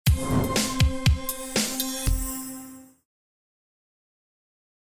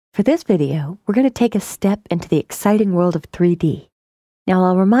For this video, we're going to take a step into the exciting world of 3D. Now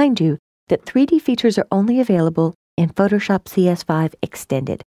I'll remind you that 3D features are only available in Photoshop CS5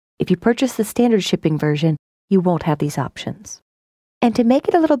 Extended. If you purchase the standard shipping version, you won't have these options. And to make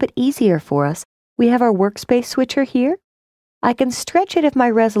it a little bit easier for us, we have our workspace switcher here. I can stretch it if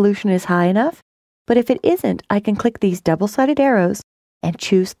my resolution is high enough, but if it isn't, I can click these double-sided arrows and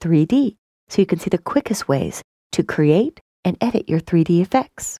choose 3D, so you can see the quickest ways to create and edit your 3D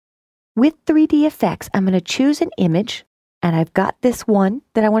effects. With 3D effects, I'm going to choose an image, and I've got this one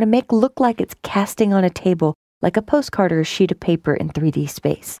that I want to make look like it's casting on a table, like a postcard or a sheet of paper in 3D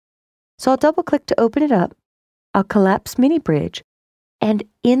space. So I'll double-click to open it up. I'll collapse Mini Bridge, and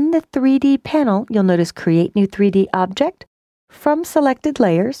in the 3D panel, you'll notice Create New 3D Object. From Selected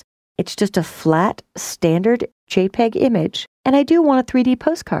Layers, it's just a flat, standard JPEG image, and I do want a 3D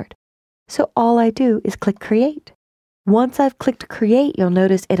postcard. So all I do is click Create. Once I've clicked Create, you'll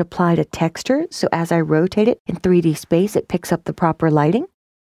notice it applied a texture, so as I rotate it in 3D space, it picks up the proper lighting.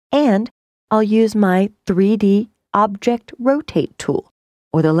 And I'll use my 3D Object Rotate tool,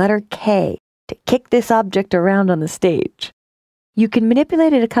 or the letter K, to kick this object around on the stage. You can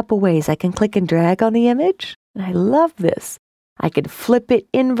manipulate it a couple ways. I can click and drag on the image, and I love this. I can flip it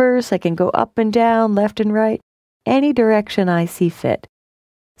inverse, I can go up and down, left and right, any direction I see fit.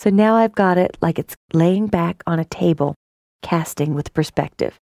 So now I've got it like it's laying back on a table, casting with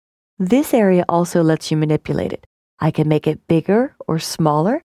perspective. This area also lets you manipulate it. I can make it bigger or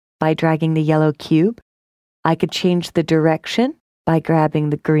smaller by dragging the yellow cube. I could change the direction by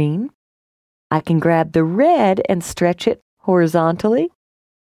grabbing the green. I can grab the red and stretch it horizontally,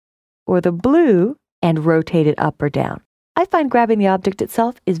 or the blue and rotate it up or down. I find grabbing the object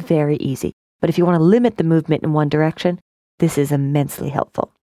itself is very easy, but if you want to limit the movement in one direction, this is immensely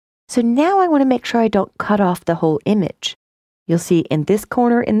helpful. So now I want to make sure I don't cut off the whole image. You'll see in this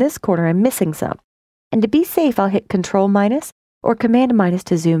corner, I'm missing some. And to be safe, I'll hit Control- or Command-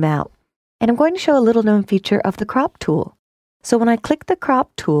 to zoom out. And I'm going to show a little known feature of the crop tool. So when I click the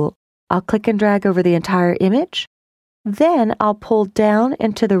crop tool, I'll click and drag over the entire image. Then I'll pull down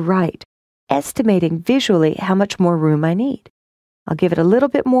and to the right, estimating visually how much more room I need. I'll give it a little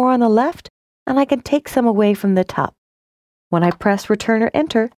bit more on the left, and I can take some away from the top. When I press Return or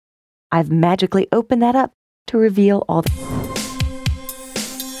Enter, I've magically opened that up to reveal all the